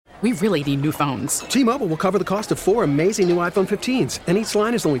We really need new phones. T-Mobile will cover the cost of 4 amazing new iPhone 15s, and each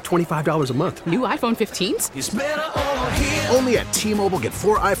line is only $25 a month. New iPhone 15s? It's better over here. Only at T-Mobile, get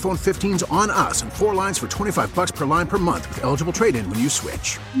 4 iPhone 15s on us and 4 lines for $25 per line per month with eligible trade-in when you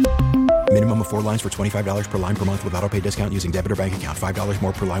switch. Minimum of 4 lines for $25 per line per month with autopay discount using debit or bank account. $5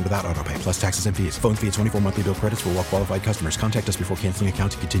 more per line without autopay, plus taxes and fees. Phone fee at 24 monthly bill credits for well-qualified customers. Contact us before canceling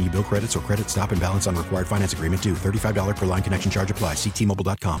account to continue bill credits or credit stop and balance on required finance agreement due. $35 per line connection charge applies. See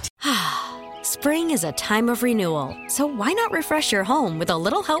T-Mobile.com. Spring is a time of renewal, so why not refresh your home with a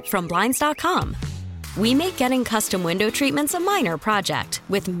little help from Blinds.com? We make getting custom window treatments a minor project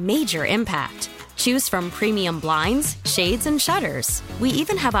with major impact. Choose from premium blinds, shades, and shutters. We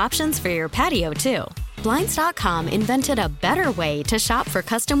even have options for your patio, too. Blinds.com invented a better way to shop for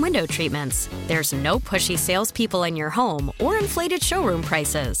custom window treatments. There's no pushy salespeople in your home or inflated showroom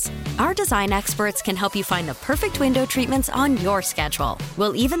prices. Our design experts can help you find the perfect window treatments on your schedule.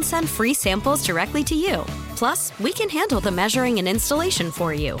 We'll even send free samples directly to you. Plus, we can handle the measuring and installation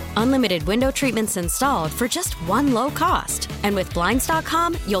for you. Unlimited window treatments installed for just one low cost. And with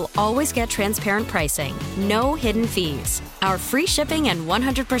Blinds.com, you'll always get transparent pricing. No hidden fees. Our free shipping and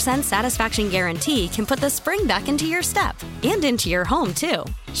 100% satisfaction guarantee can put the spring back into your step and into your home, too.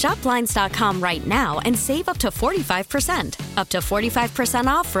 Shop Blinds.com right now and save up to 45%. Up to 45%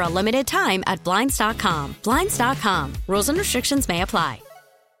 off for a limited time at Blinds.com. Blinds.com. Rules and restrictions may apply.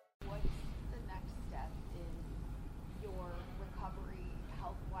 What's the next step in your recovery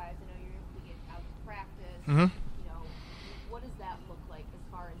health-wise? I know you're able to get out to practice. Mm-hmm. You know, what does that look like as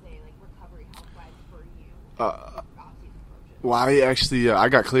far as a recovery health-wise for you? Well, I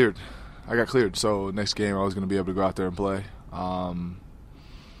got cleared. So next game I was going to be able to go out there and play.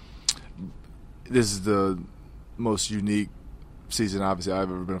 This is the most unique season obviously I've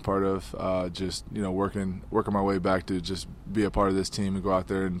ever been a part of. Just working my way back to just be a part of this team and go out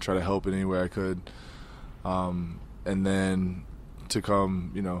there and try to help in any way I could. And then to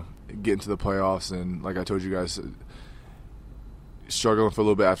come, get into the playoffs and like I told you guys, struggling for a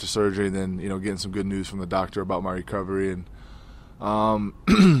little bit after surgery, and then getting some good news from the doctor about my recovery, and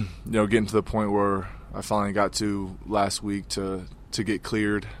getting to the point where I finally got to last week to get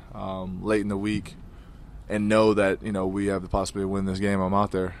cleared late in the week, and know that we have the possibility of winning this game. I'm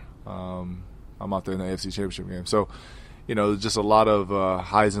out there. I'm out there in the AFC Championship game. So just a lot of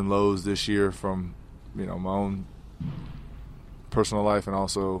highs and lows this year from my own personal life and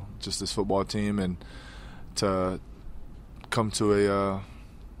also just this football team, and to come to a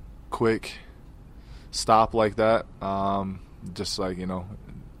quick stop like that, just like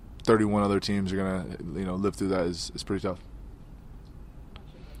 31 other teams are gonna live through that is pretty tough.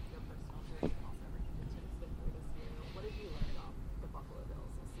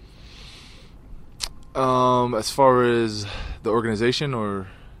 As far as the organization, or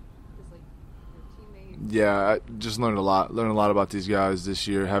yeah, I just learned a lot about these guys this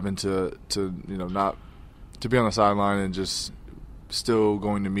year, having to not to be on the sideline and just still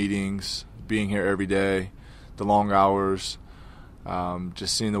going to meetings, being here every day, the long hours,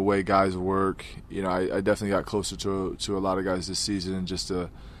 just seeing the way guys work. I definitely got closer to a lot of guys this season, and just to,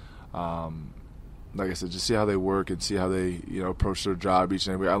 like I said, just see how they work and see how they approach their job each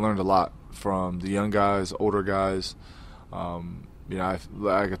and every day. I learned a lot from the young guys, older guys. Like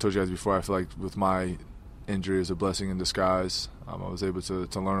I told you guys before, I feel like with my injury, it was a blessing in disguise. I was able to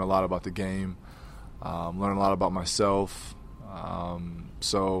learn a lot about the game. Learn a lot about myself.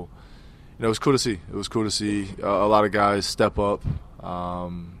 So, it was cool to see. It was cool to see a lot of guys step up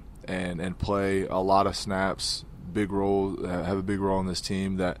and play a lot of snaps, big role, have a big role in this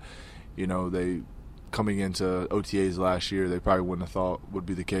team that, they coming into OTAs last year, they probably wouldn't have thought would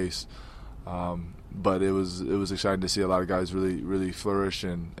be the case. But it was exciting to see a lot of guys really, really flourish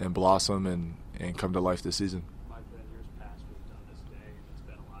and blossom and come to life this season.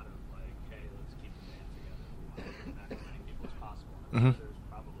 Mm-hmm. There's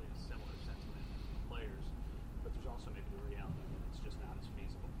probably a similar sentiment in players, but there's also maybe the reality that it's just not as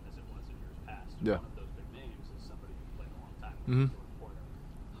feasible as it was in years past. Yeah. One of those big names is somebody who played a long time Mm-hmm. as a reporter.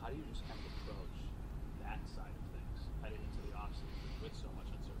 How do you just kind of approach that side of things heading into the offseason with so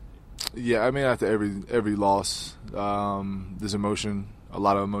much uncertainty? Yeah, I mean, after every loss, there's emotion, a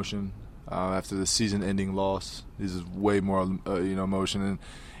lot of emotion. After the season-ending loss, there's way more emotion. And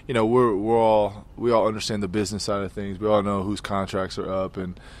we all understand the business side of things. We all know whose contracts are up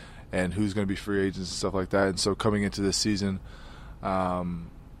and who's going to be free agents and stuff like that. And so coming into this season, knowing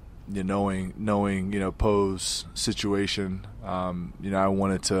Poe's situation, I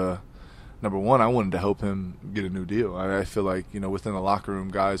wanted to, number one, I wanted to help him get a new deal. I feel like within the locker room,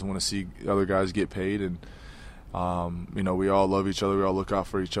 guys want to see other guys get paid, We all love each other. We all look out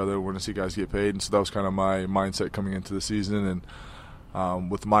for each other. We want to see guys get paid. And so that was kind of my mindset coming into the season.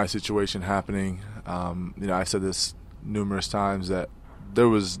 And with my situation happening, I said this numerous times that there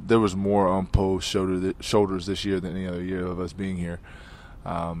was more on Poe's shoulders this year than any other year of us being here.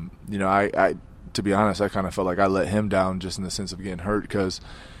 I to be honest, I kind of felt like I let him down just in the sense of getting hurt because,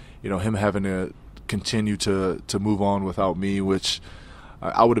 him having to continue to move on without me, which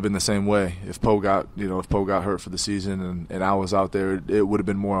I would have been the same way if Poe got hurt for the season and I was out there. It would have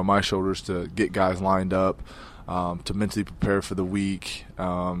been more on my shoulders to get guys lined up, to mentally prepare for the week,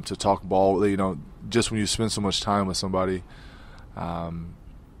 to talk ball. Just when you spend so much time with somebody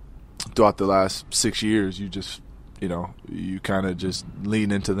throughout the last 6 years, you just you kind of just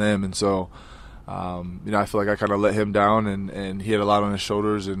lean into them, and so. I feel like I kind of let him down, and he had a lot on his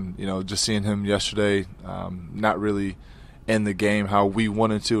shoulders. And just seeing him yesterday, not really in the game how we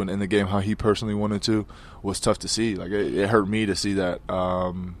wanted to, and in the game how he personally wanted to, was tough to see. Like it hurt me to see that,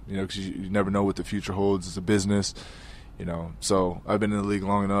 because you never know what the future holds. It's a business, So I've been in the league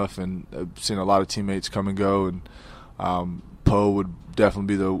long enough, and I've seen a lot of teammates come and go, and Poe would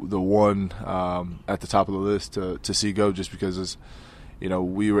definitely be the one at the top of the list to see go, just because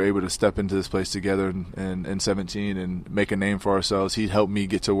we were able to step into this place together in 17 and make a name for ourselves. He helped me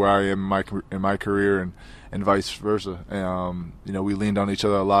get to where I am in my career, and vice versa. And, we leaned on each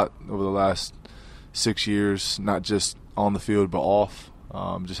other a lot over the last 6 years, not just on the field but off.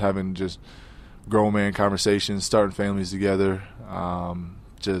 Just having grown man conversations, starting families together,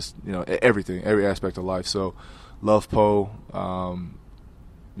 everything, every aspect of life. So, love Poe.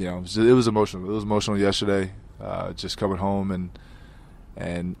 It was emotional. It was emotional yesterday, just coming home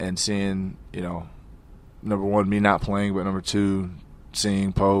and seeing, number one, me not playing, but number two,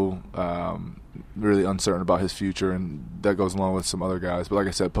 seeing Poe really uncertain about his future, and that goes along with some other guys. But like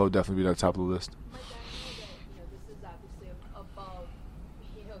I said, Poe definitely be at the top of the list. Mike, I know that this is obviously above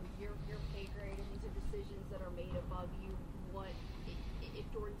your pay grade, and these are decisions that are made above you. What if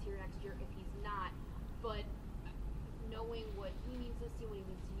Jordan's here next year? If he's not, but knowing what he means to you, what he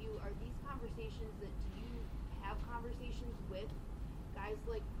means to you, are these conversations that do you have conversations with guys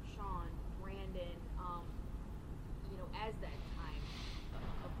like Sean, Brandon, as that time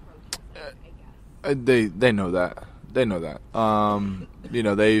approaches, I guess? They know that. They know that.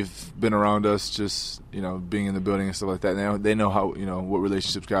 They've been around us, just being in the building and stuff like that. They know how what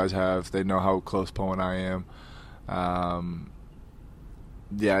relationships guys have. They know how close Poe and I am.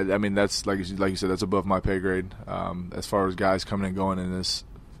 That's like you said, that's above my pay grade. As far as guys coming and going in this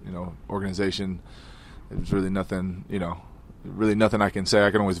organization, there's really nothing really nothing I can say.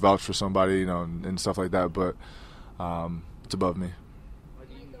 I can always vouch for somebody, and stuff like that, but it's above me.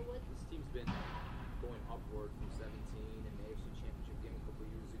 This team's been going upward from 17 and the AFC Championship game a couple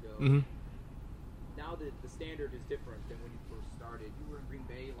years ago. Mm-hmm. Now that the standard is different than when you first started, you were in Green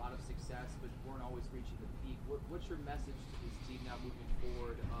Bay, a lot of success, but you weren't always reaching the peak. What's your message to this team now moving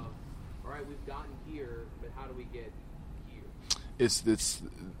forward of, all right, we've gotten here, but how do we get here?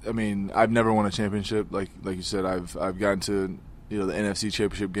 I've never won a championship. Like you said, I've gotten to the NFC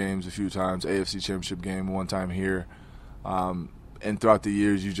Championship games a few times, AFC Championship game one time here, and throughout the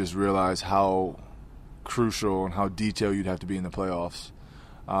years you just realize how crucial and how detailed you'd have to be in the playoffs.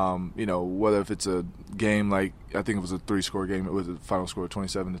 Whether if it's a game like, I think it was a 3-score game, it was a final score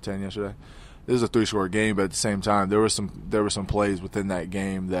 27-10 yesterday. It was a 3-score game, but at the same time there were some plays within that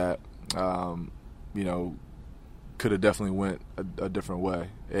game that could have definitely went a different way,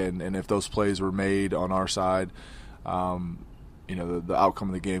 and if those plays were made on our side, the outcome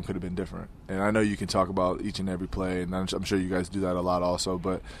of the game could have been different. And I know you can talk about each and every play, and I'm sure you guys do that a lot also,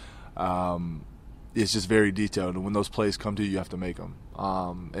 but it's just very detailed, and when those plays come to you, you have to make them.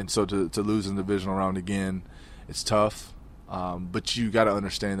 And so to lose in the divisional round again, it's tough, but you got to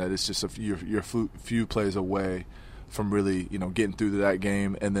understand that it's just you're few plays away from really, getting through to that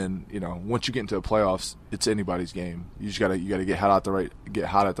game, and then, once you get into the playoffs, it's anybody's game. You just gotta get hot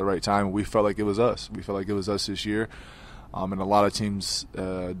at the right time. And we felt like it was us. We felt like it was us this year, and a lot of teams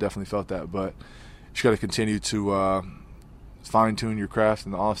definitely felt that. But you just got to continue to fine tune your craft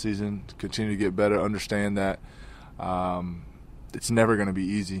in the off season, continue to get better. Understand that it's never going to be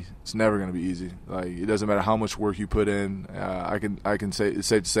easy. It's never going to be easy. Like, it doesn't matter how much work you put in. I can say it's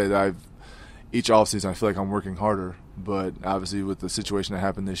safe to say that each offseason I feel like I'm working harder, but obviously with the situation that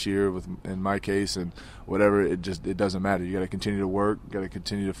happened this year, in my case and whatever, it doesn't matter. You got to continue to work, got to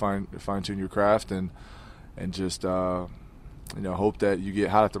continue to fine tune your craft, and just hope that you get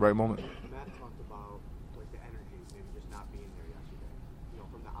hot at the right moment. Matt talked about the energy maybe just not being there yesterday.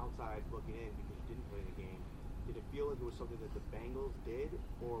 From the outside looking in, because you didn't play the game, did it feel like it was something that the Bengals did,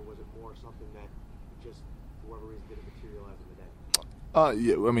 or was it more something that just whoever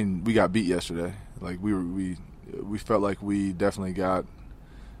Yeah, I mean, we got beat yesterday. Like we felt like we definitely got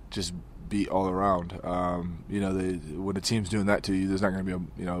just beat all around. When a team's doing that to you, there's not going to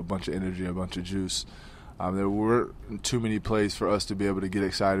be a bunch of energy, a bunch of juice. There weren't too many plays for us to be able to get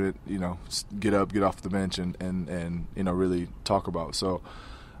excited, get up, get off the bench, and really talk about. So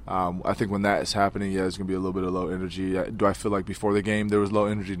I think when that is happening, there's going to be a little bit of low energy. Do I feel like before the game there was low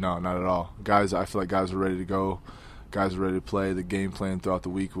energy? No, not at all. I feel like guys were ready to go. Guys were ready to play. The game plan throughout the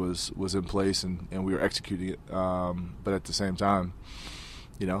week was in place, and we were executing it. But at the same time,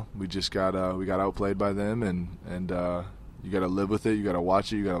 we just got outplayed by them, and you got to live with it. You got to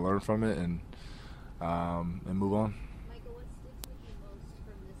watch it. You got to learn from it, and move on. Michael, what sticks with you most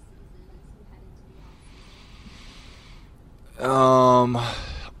from this season as you head into the offseason?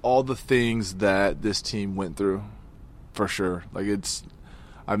 All the things that this team went through, for sure. Like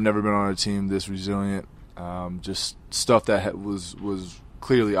I've never been on a team this resilient. Just stuff that was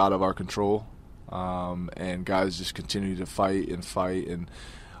clearly out of our control, and guys just continued to fight, and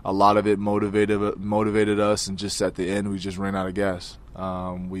a lot of it motivated us. And just at the end, we just ran out of gas.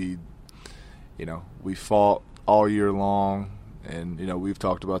 We fought all year long, and we've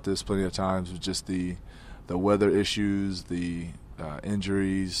talked about this plenty of times with just the weather issues, the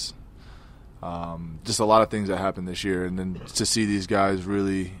injuries, just a lot of things that happened this year. And then to see these guys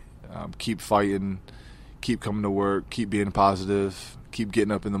really keep fighting, keep coming to work, keep being positive, keep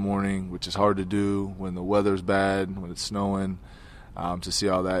getting up in the morning, which is hard to do when the weather's bad, when it's snowing. To see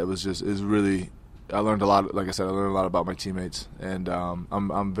all that, it was really. I learned a lot. Like I said, I learned a lot about my teammates, and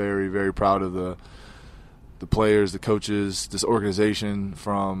I'm very, very proud of the players, the coaches, this organization,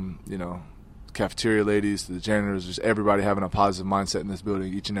 from cafeteria ladies to the janitors, just everybody having a positive mindset in this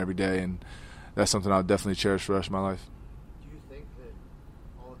building each and every day, and that's something I'll definitely cherish for the rest of my life. Do you think that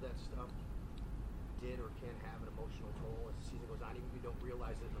all of that stuff did or can have an emotional toll as the season goes on? Even if you don't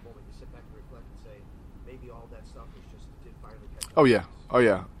realize it in the moment, you sit back and reflect and say, maybe all that stuff did finally catch up. Oh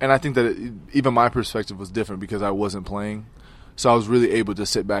yeah. And I think that even my perspective was different because I wasn't playing, so I was really able to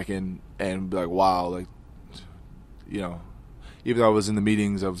sit back and be like, wow, like, even though I was in the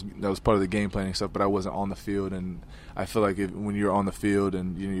meetings, that was part of the game planning stuff, but I wasn't on the field. And I feel like when you're on the field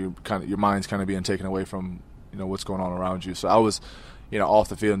and your mind's kind of being taken away from what's going on around you. So I was off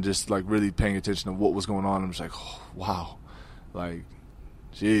the field and just like really paying attention to what was going on. I'm just like, oh, wow, like,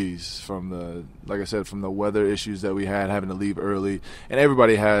 geez, from the weather issues that we had, having to leave early, and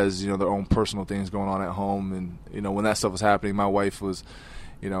everybody has their own personal things going on at home. And when that stuff was happening, my wife was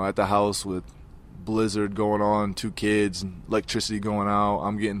at the house with blizzard going on, 2 kids, and electricity going out.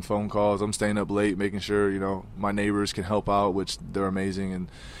 I'm getting phone calls. I'm staying up late making sure my neighbors can help out, which they're amazing.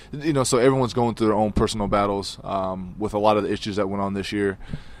 And so everyone's going through their own personal battles with a lot of the issues that went on this year.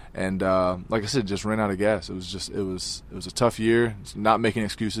 And like I said, just ran out of gas. It was a tough year. It's not making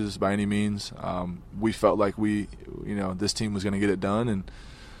excuses by any means. We felt like this team was going to get it done, and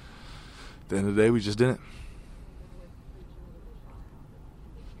at the end of the day, we just didn't.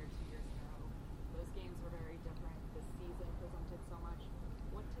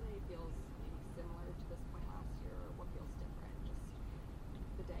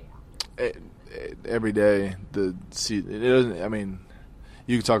 Every day, it doesn't. I mean,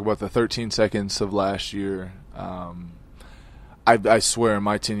 you can talk about the 13 seconds of last year. I swear, in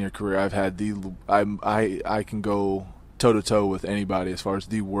my 10-year career, I've had I can go toe to toe with anybody as far as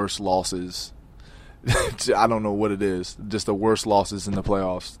the worst losses. I don't know what it is. Just the worst losses in the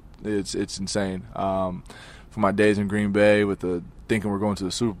playoffs. It's insane. From my days in Green Bay with the thinking we're going to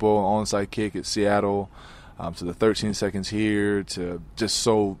the Super Bowl, onside kick at Seattle. To the 13 seconds here, to just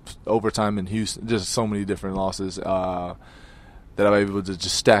overtime in Houston, just so many different losses that I'm able to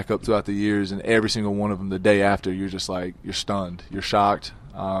just stack up throughout the years, and every single one of them the day after, you're just like, you're stunned, you're shocked.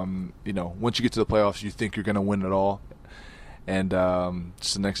 Once you get to the playoffs, you think you're going to win it all, and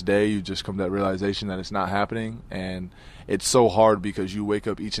just the next day, you just come to that realization that it's not happening, and it's so hard because you wake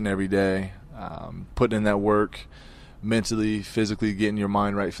up each and every day, putting in that work, mentally, physically, getting your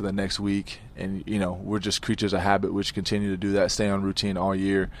mind right for the next week. And we're just creatures of habit, which continue to do that, stay on routine all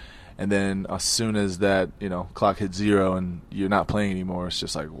year. And then as soon as that clock hits 0 and you're not playing anymore, it's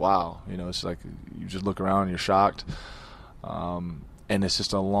just like, wow, it's like you just look around and you're shocked. And it's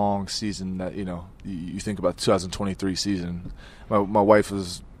just a long season that you think about the 2023 season. My wife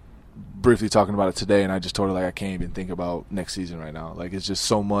was briefly talking about it today, and I just told her, like, I can't even think about next season right now. Like, it's just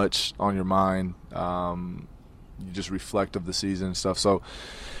so much on your mind. You just reflect of the season and stuff. So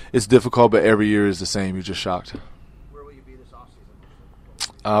it's difficult, but every year is the same. You're just shocked. Where will you be this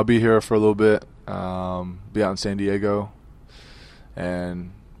offseason? I'll be here for a little bit. Be out in San Diego.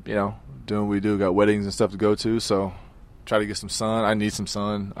 And, doing what we do. Got weddings and stuff to go to. So try to get some sun. I need some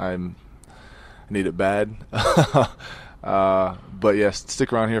sun. I need it bad. But yes,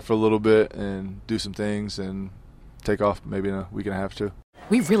 stick around here for a little bit and do some things and take off maybe in a week and a half too.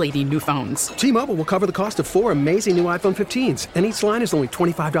 We really need new phones. T-Mobile will cover the cost of 4 amazing new iPhone 15s, and each line is only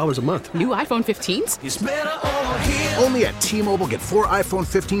 $25 a month. New iPhone 15s? It's better over here. Only at T-Mobile, get 4 iPhone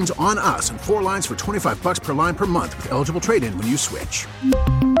 15s on us and 4 lines for $25 per line per month with eligible trade-in when you switch.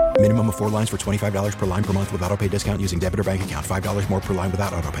 Minimum of 4 lines for $25 per line per month with autopay discount using debit or bank account. $5 more per line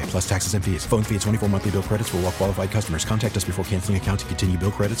without autopay, plus taxes and fees. Phone fee at 24 monthly bill credits for well-qualified customers. Contact us before canceling account to continue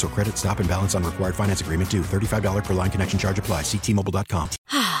bill credits or credit stop and balance on required finance agreement due. $35 per line connection charge applies. See T-Mobile.com.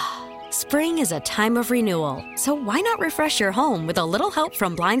 Spring is a time of renewal, so why not refresh your home with a little help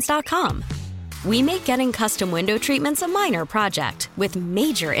from Blinds.com? We make getting custom window treatments a minor project with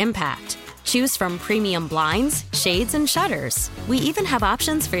major impact. Choose from premium blinds, shades, and shutters. We even have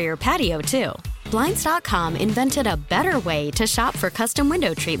options for your patio, too. Blinds.com invented a better way to shop for custom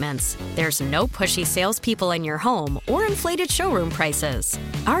window treatments. There's no pushy salespeople in your home or inflated showroom prices.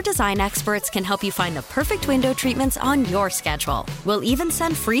 Our design experts can help you find the perfect window treatments on your schedule. We'll even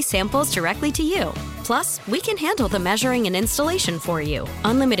send free samples directly to you. Plus, we can handle the measuring and installation for you.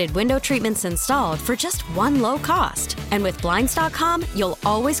 Unlimited window treatments installed for just one low cost. And with Blinds.com, you'll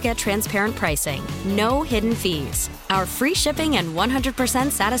always get transparent pricing. No hidden fees. Our free shipping and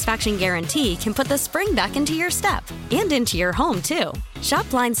 100% satisfaction guarantee can put the spring back into your step and into your home, too. Shop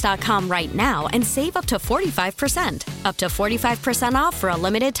Blinds.com right now and save up to 45%. Up to 45% off for a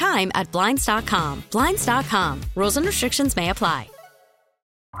limited time at Blinds.com. Blinds.com. Rules and restrictions may apply.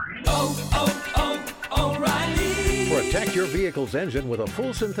 O'Reilly. Protect your vehicle's engine with a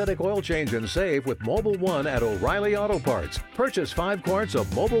full synthetic oil change and save with Mobil 1 at O'Reilly Auto Parts. Purchase 5 quarts of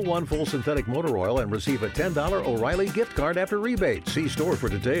Mobil 1 full synthetic motor oil and receive a $10 O'Reilly gift card after rebate. See store for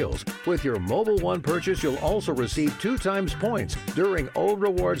details. With your Mobil 1 purchase, you'll also receive 2 times points during O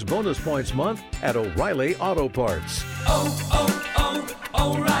Rewards Bonus Points Month at O'Reilly Auto Parts.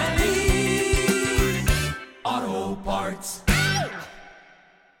 O'Reilly